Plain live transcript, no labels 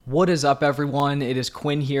What is up, everyone? It is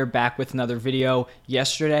Quinn here, back with another video.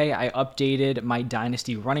 Yesterday, I updated my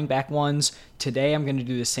Dynasty running back ones. Today, I'm going to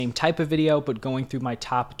do the same type of video, but going through my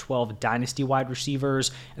top 12 Dynasty wide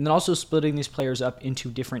receivers, and then also splitting these players up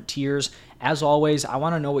into different tiers. As always, I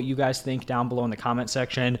want to know what you guys think down below in the comment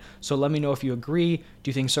section, so let me know if you agree. Do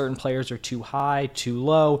you think certain players are too high, too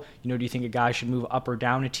low? Do you think a guy should move up or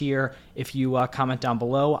down a tier? If you comment down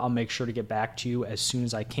below, I'll make sure to get back to you as soon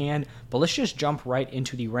as I can. But let's just jump right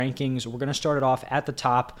into the rankings. We're going to start it off at the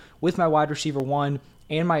top with my wide receiver 1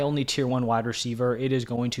 and my only tier 1 wide receiver. It is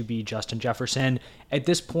going to be Justin Jefferson. At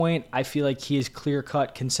this point, I feel like he is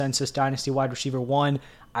clear-cut consensus Dynasty wide receiver 1.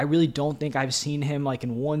 I really don't think I've seen him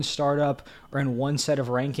in one startup or in one set of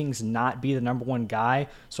rankings not be the number one guy.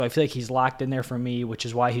 So I feel like he's locked in there for me, which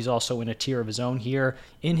is why he's also in a tier of his own here.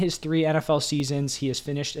 In his 3 NFL seasons, he has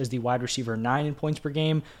finished as the wide receiver 9 in points per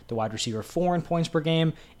game, the wide receiver 4 in points per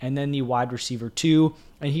game, and then the wide receiver 2.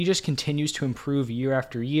 And he just continues to improve year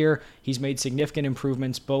after year. He's made significant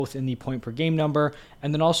improvements both in the point per game number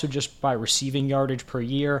and then also just by receiving yardage per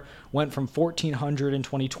year. Went from 1,400 in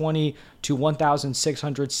 2020 to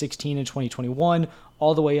 1,616 in 2021,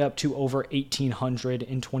 all the way up to over 1,800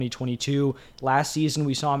 in 2022. Last season,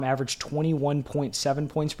 we saw him average 21.7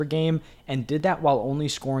 points per game and did that while only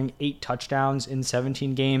scoring 8 touchdowns in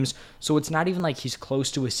 17 games. So it's not even like he's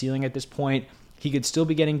close to a ceiling at this point. He could still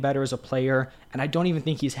be getting better as a player, and I don't even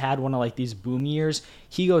think he's had one of these boom years.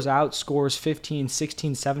 He goes out, scores 15,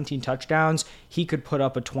 16, 17 touchdowns. He could put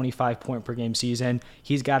up a 25 point per game season.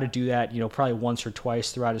 He's got to do that, probably once or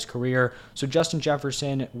twice throughout his career. So Justin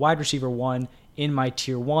Jefferson, wide receiver 1 in my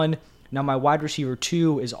tier 1. Now, my wide receiver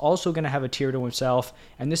 2 is also going to have a tier to himself,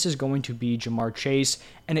 and this is going to be Jamar Chase.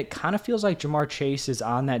 And it kind of feels like Jamar Chase is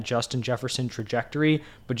on that Justin Jefferson trajectory,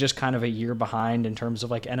 but just kind of a year behind in terms of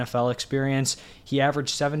NFL experience. He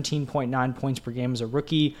averaged 17.9 points per game as a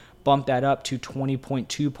rookie, bumped that up to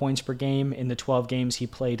 20.2 points per game in the 12 games he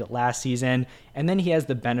played last season. And then he has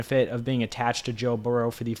the benefit of being attached to Joe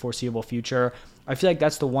Burrow for the foreseeable future. I feel like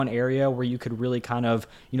that's the one area where you could really kind of,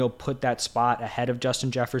 put that spot ahead of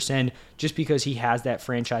Justin Jefferson just because he has that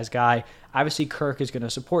franchise guy. Obviously, Kirk is going to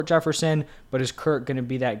support Jefferson, but is Kirk going to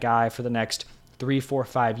be that guy for the next 3, 4,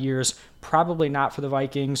 5 years? Probably not for the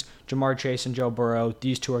Vikings. Jamar Chase and Joe Burrow,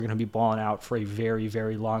 these two are going to be balling out for a very,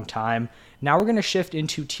 very long time. Now we're going to shift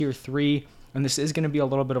into tier 3. And this is going to be a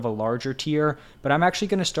little bit of a larger tier, but I'm actually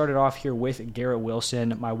going to start it off here with Garrett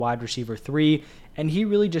Wilson, my wide receiver 3, and he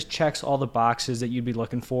really just checks all the boxes that you'd be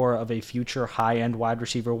looking for of a future high-end wide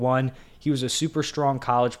receiver 1. He was a super strong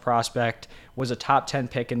college prospect, was a top 10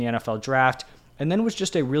 pick in the NFL draft, and then was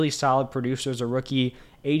just a really solid producer as a rookie.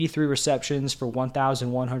 83 receptions for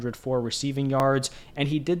 1,104 receiving yards, and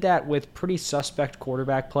he did that with pretty suspect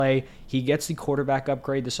quarterback play. He gets the quarterback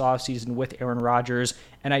upgrade this offseason with Aaron Rodgers,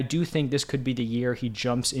 and I do think this could be the year he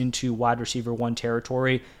jumps into wide receiver 1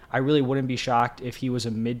 territory. I really wouldn't be shocked if he was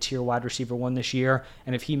a mid-tier wide receiver 1 this year,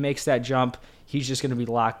 and if he makes that jump, he's just going to be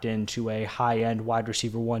locked into a high-end wide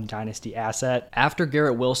receiver 1 dynasty asset. After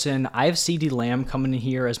Garrett Wilson, I have CeeDee Lamb coming in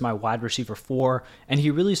here as my wide receiver 4, and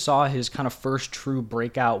he really saw his kind of first true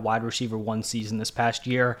breakout wide receiver 1 season this past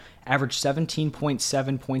year. Averaged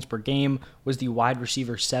 17.7 points per game, was the wide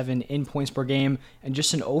receiver 7 in points per game, and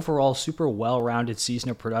just an overall super well-rounded season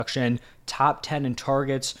of production. Top 10 in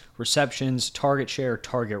targets, receptions, target share,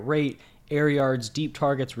 target rate, air yards, deep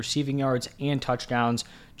targets, receiving yards, and touchdowns.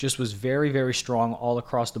 Just was very, very strong all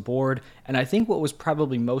across the board. And I think what was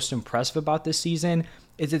probably most impressive about this season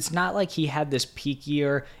is it's not like he had this peak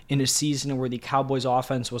year in a season where the Cowboys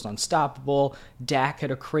offense was unstoppable. Dak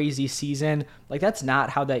had a crazy season. That's not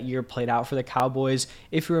how that year played out for the Cowboys.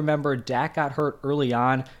 If you remember, Dak got hurt early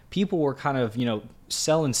on. People were kind of,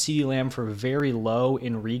 selling CeeDee Lamb for very low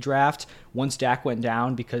in redraft once Dak went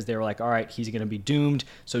down because they were like, all right, he's going to be doomed.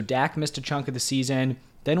 So Dak missed a chunk of the season.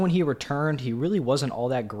 Then when he returned, he really wasn't all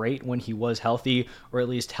that great when he was healthy, or at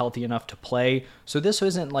least healthy enough to play. So this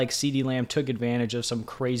wasn't like CeeDee Lamb took advantage of some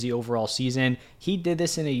crazy overall season. He did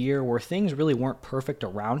this in a year where things really weren't perfect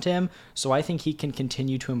around him. So I think he can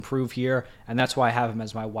continue to improve here, and that's why I have him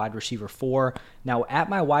as my wide receiver 4. Now at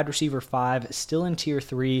my wide receiver 5, still in tier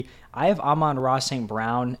 3, I have Amon-Ra St.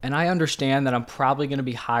 Brown, and I understand that I'm probably going to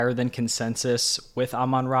be higher than consensus with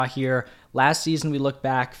Amon-Ra here. Last season, we look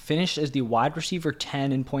back, finished as the wide receiver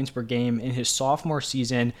 10 in points per game in his sophomore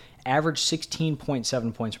season, averaged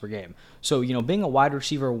 16.7 points per game. So, being a wide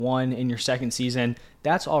receiver 1 in your second season,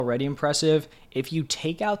 that's already impressive. If you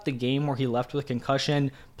take out the game where he left with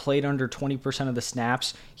concussion, played under 20% of the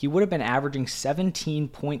snaps, he would have been averaging 17.7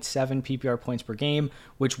 PPR points per game,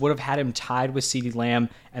 which would have had him tied with CeeDee Lamb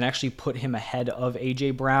and actually put him ahead of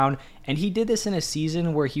A.J. Brown. And he did this in a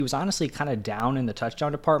season where he was honestly kind of down in the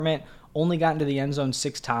touchdown department, only got into the end zone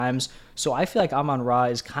 6 times. So I feel like Amon-Ra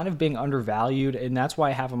is kind of being undervalued, and that's why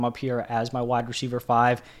I have him up here as my wide receiver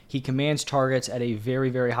 5. He commands targets at a very,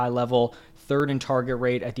 very high level, third in target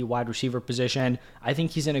rate at the wide receiver position. I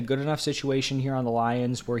think he's in a good enough situation here on the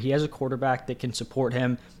Lions where he has a quarterback that can support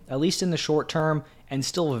him, at least in the short term, and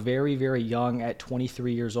still very, very young at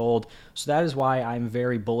 23 years old. So that is why I'm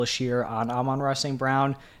very bullish here on Amon-Ra St.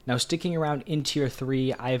 Brown. Now, sticking around in tier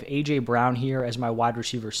 3, I have A.J. Brown here as my wide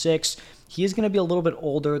receiver 6. He is going to be a little bit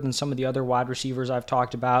older than some of the other wide receivers I've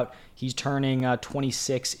talked about. He's turning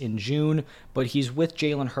 26 in June, but he's with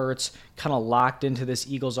Jalen Hurts, kind of locked into this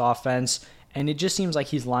Eagles offense. And it just seems like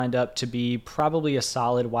he's lined up to be probably a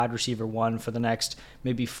solid wide receiver 1 for the next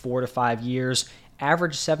maybe 4 to 5 years.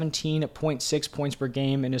 Averaged 17.6 points per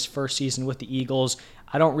game in his first season with the Eagles.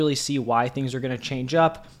 I don't really see why things are going to change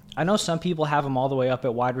up. I know some people have him all the way up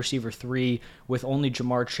at wide receiver 3 with only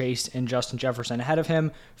Jamar Chase and Justin Jefferson ahead of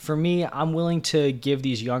him. For me, I'm willing to give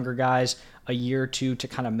these younger guys a year or two to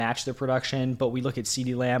kind of match their production, but we look at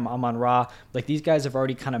CeeDee Lamb, Amon-Ra, like these guys have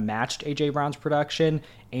already kind of matched A.J. Brown's production,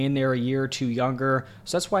 and they're a year or two younger.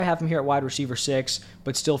 So that's why I have him here at wide receiver 6,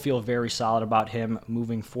 but still feel very solid about him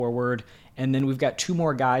moving forward. And then we've got 2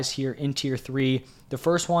 more guys here in tier 3. The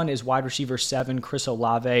first one is wide receiver 7, Chris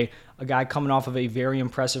Olave, a guy coming off of a very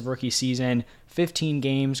impressive rookie season. 15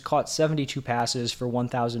 games, caught 72 passes for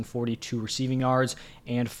 1,042 receiving yards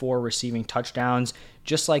and 4 receiving touchdowns.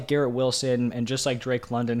 Just like Garrett Wilson and just like Drake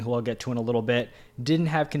London, who I'll get to in a little bit, didn't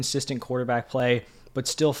have consistent quarterback play, but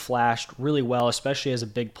still flashed really well, especially as a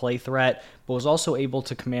big play threat, but was also able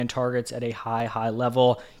to command targets at a high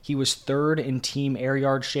level. He was 3rd in team air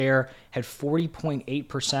yard share, had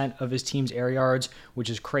 40.8% of his team's air yards, which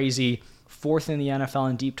is crazy. 4th in the NFL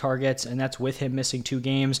in deep targets, and that's with him missing 2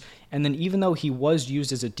 games. And then even though he was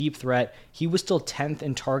used as a deep threat, he was still 10th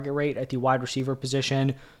in target rate at the wide receiver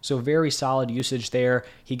position, so very solid usage there.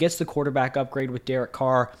 He gets the quarterback upgrade with Derek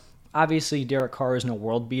Carr. Obviously, Derek Carr is no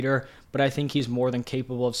world beater, but I think he's more than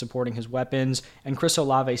capable of supporting his weapons, and Chris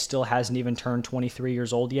Olave still hasn't even turned 23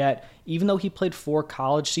 years old yet. Even though he played 4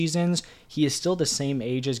 college seasons, he is still the same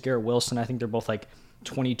age as Garrett Wilson. I think they're both like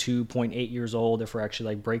 22.8 years old if we're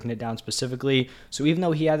actually like breaking it down specifically. So even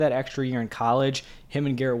though he had that extra year in college, him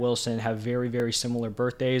and Garrett Wilson have very, very similar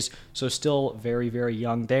birthdays, so still very, very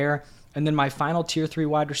young there. And then my final tier 3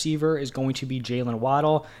 wide receiver is going to be Jalen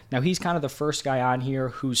Waddle. Now, he's kind of the first guy on here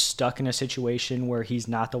who's stuck in a situation where he's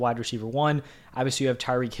not the wide receiver 1. Obviously, you have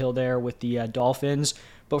Tyreek Hill there with the Dolphins.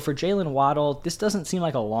 But for Jalen Waddle, this doesn't seem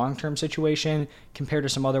like a long-term situation compared to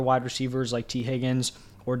some other wide receivers like T. Higgins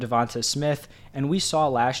or Devonta Smith. And we saw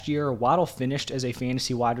last year, Waddle finished as a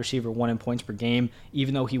fantasy wide receiver 1 in points per game,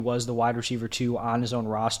 even though he was the wide receiver 2 on his own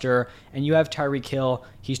roster. And you have Tyreek Hill.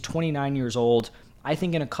 He's 29 years old. I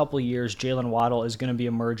think in a couple of years, Jalen Waddle is going to be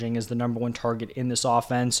emerging as the number 1 target in this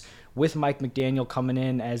offense. With Mike McDaniel coming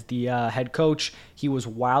in as the head coach, he was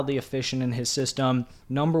wildly efficient in his system,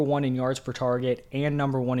 number 1 in yards per target and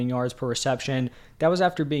number 1 in yards per reception. That was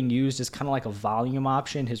after being used as kind of like a volume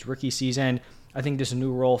option his rookie season. I think this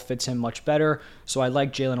new role fits him much better, so I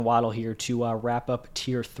like Jalen Waddle here to wrap up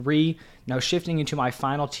tier 3. Now shifting into my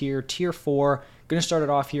final tier, tier 4, going to start it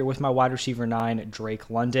off here with my wide receiver 9,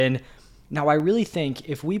 Drake London. Now, I really think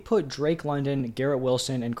if we put Drake London, Garrett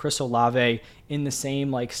Wilson, and Chris Olave in the same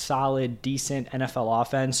like solid, decent NFL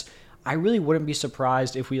offense, I really wouldn't be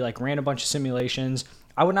surprised if we like ran a bunch of simulations.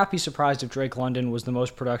 I would not be surprised if Drake London was the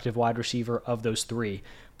most productive wide receiver of those 3.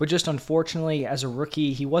 But just unfortunately, as a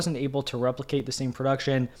rookie, he wasn't able to replicate the same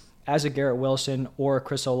production as a Garrett Wilson or a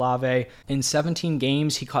Chris Olave. In 17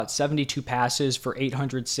 games, he caught 72 passes for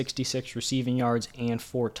 866 receiving yards and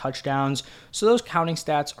 4 touchdowns. So those counting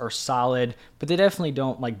stats are solid, but they definitely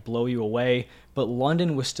don't like blow you away. But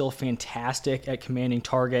London was still fantastic at commanding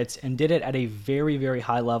targets and did it at a very, very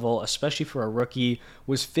high level, especially for a rookie.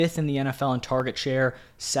 Was 5th in the NFL in target share,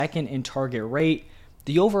 2nd in target rate.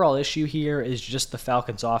 The overall issue here is just the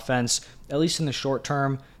Falcons' offense, at least in the short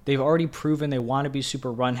term. They've already proven they want to be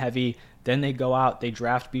super run heavy. Then they go out, they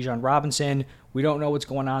draft Bijan Robinson. We don't know what's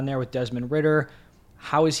going on there with Desmond Ridder.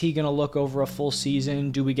 How is he going to look over a full season?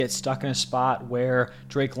 Do we get stuck in a spot where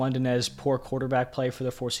Drake London has poor quarterback play for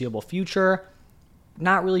the foreseeable future?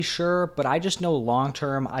 Not really sure, but I just know long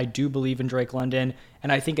term, I do believe in Drake London.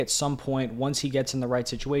 And I think at some point, once he gets in the right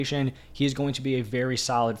situation, he is going to be a very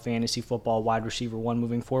solid fantasy football wide receiver one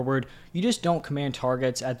moving forward. You just don't command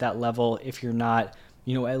targets at that level if you're not,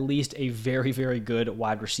 at least a very, very good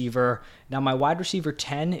wide receiver. Now, my wide receiver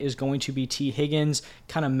 10 is going to be T. Higgins.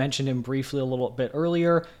 Kind of mentioned him briefly a little bit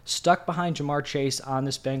earlier. Stuck behind Jamar Chase on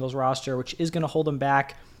this Bengals roster, which is going to hold him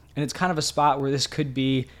back. And it's kind of a spot where this could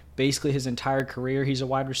be basically his entire career. He's a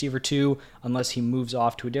wide receiver too, unless he moves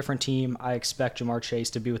off to a different team. I expect Jamar Chase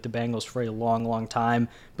to be with the Bengals for a long, long time.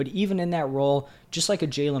 But even in that role, just like a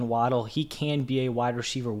Jalen Waddle, he can be a wide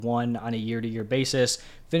receiver one on a year-to-year basis.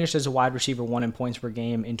 Finished as a wide receiver one in points per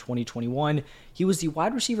game in 2021. He was the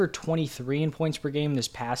wide receiver 23 in points per game this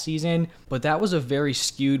past season, but that was a very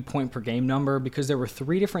skewed point per game number because there were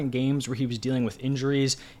 3 different games where he was dealing with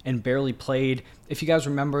injuries and barely played. If you guys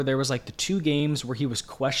remember, there was like the 2 games where he was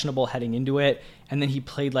questionable heading into it, and then he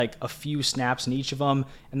played like a few snaps in each of them,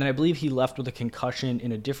 and then I believe he left with a concussion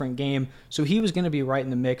in a different game. So he was going to be right in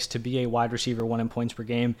the mix to be a wide receiver one in points per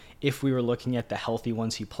game if we were looking at the healthy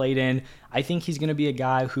ones he played in. I think he's going to be a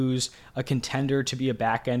guy who's a contender to be a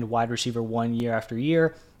back-end wide receiver one year after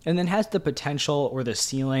year, and then has the potential or the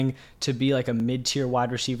ceiling to be like a mid-tier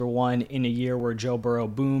wide receiver one in a year where Joe Burrow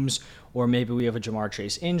booms, or maybe we have a Jamar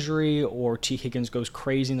Chase injury, or T. Higgins goes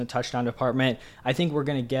crazy in the touchdown department. I think we're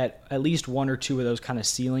going to get at least 1 or 2 of those kind of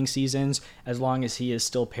ceiling seasons as long as he is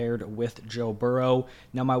still paired with Joe Burrow.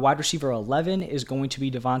 Now, my wide receiver 11 is going to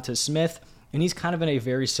be Devonta Smith, and he's kind of in a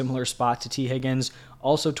very similar spot to T. Higgins.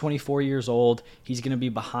 Also 24 years old. He's going to be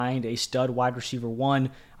behind a stud wide receiver one.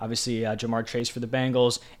 Obviously, Jamar Chase for the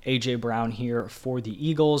Bengals, A.J. Brown here for the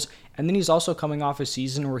Eagles. And then he's also coming off a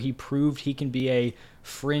season where he proved he can be a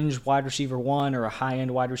fringe wide receiver one or a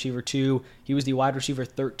high-end wide receiver two. He was the wide receiver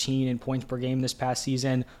 13 in points per game this past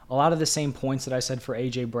season. A lot of the same points that I said for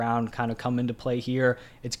A.J. Brown kind of come into play here.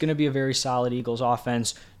 It's going to be a very solid Eagles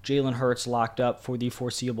offense. Jalen Hurts locked up for the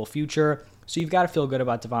foreseeable future. So you've got to feel good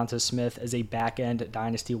about Devonta Smith as a back-end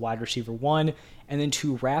dynasty wide receiver one. And then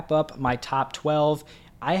to wrap up my top 12,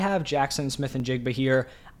 I have Jackson Smith-Njigba here.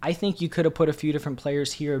 I think you could have put a few different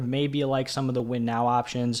players here, maybe like some of the win now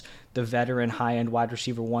options, the veteran high-end wide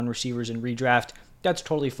receiver one receivers in redraft. That's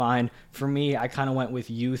totally fine. For me, I kind of went with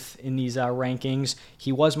youth in these rankings.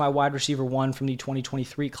 He was my wide receiver one from the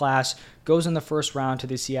 2023 class, goes in the first round to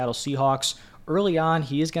the Seattle Seahawks. Early on,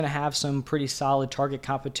 he is going to have some pretty solid target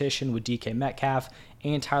competition with DK Metcalf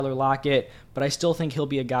and Tyler Lockett, but I still think he'll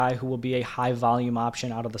be a guy who will be a high-volume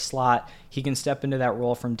option out of the slot. He can step into that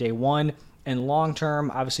role from day one, and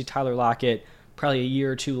long-term, obviously Tyler Lockett, probably a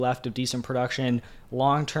year or 2 left of decent production.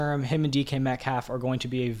 Long-term, him and DK Metcalf are going to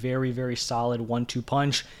be a very, very solid 1-2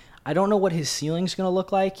 punch. I don't know what his ceiling's going to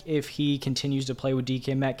look like if he continues to play with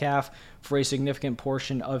DK Metcalf for a significant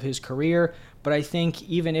portion of his career, but I think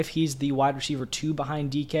even if he's the wide receiver 2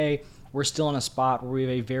 behind DK, we're still in a spot where we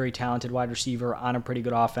have a very talented wide receiver on a pretty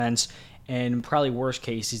good offense, and probably worst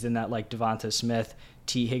case, he's in that like Devonta Smith,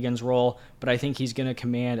 T. Higgins role, but I think he's going to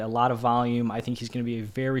command a lot of volume. I think he's going to be a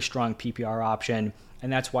very strong PPR option,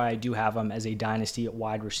 and that's why I do have him as a dynasty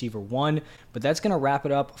wide receiver one. But that's going to wrap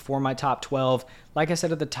it up for my top 12. Like I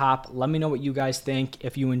said at the top, let me know what you guys think.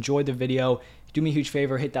 If you enjoyed the video, do me a huge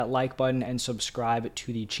favor, hit that like button and subscribe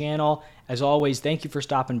to the channel. As always, thank you for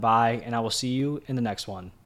stopping by, and I will see you in the next one.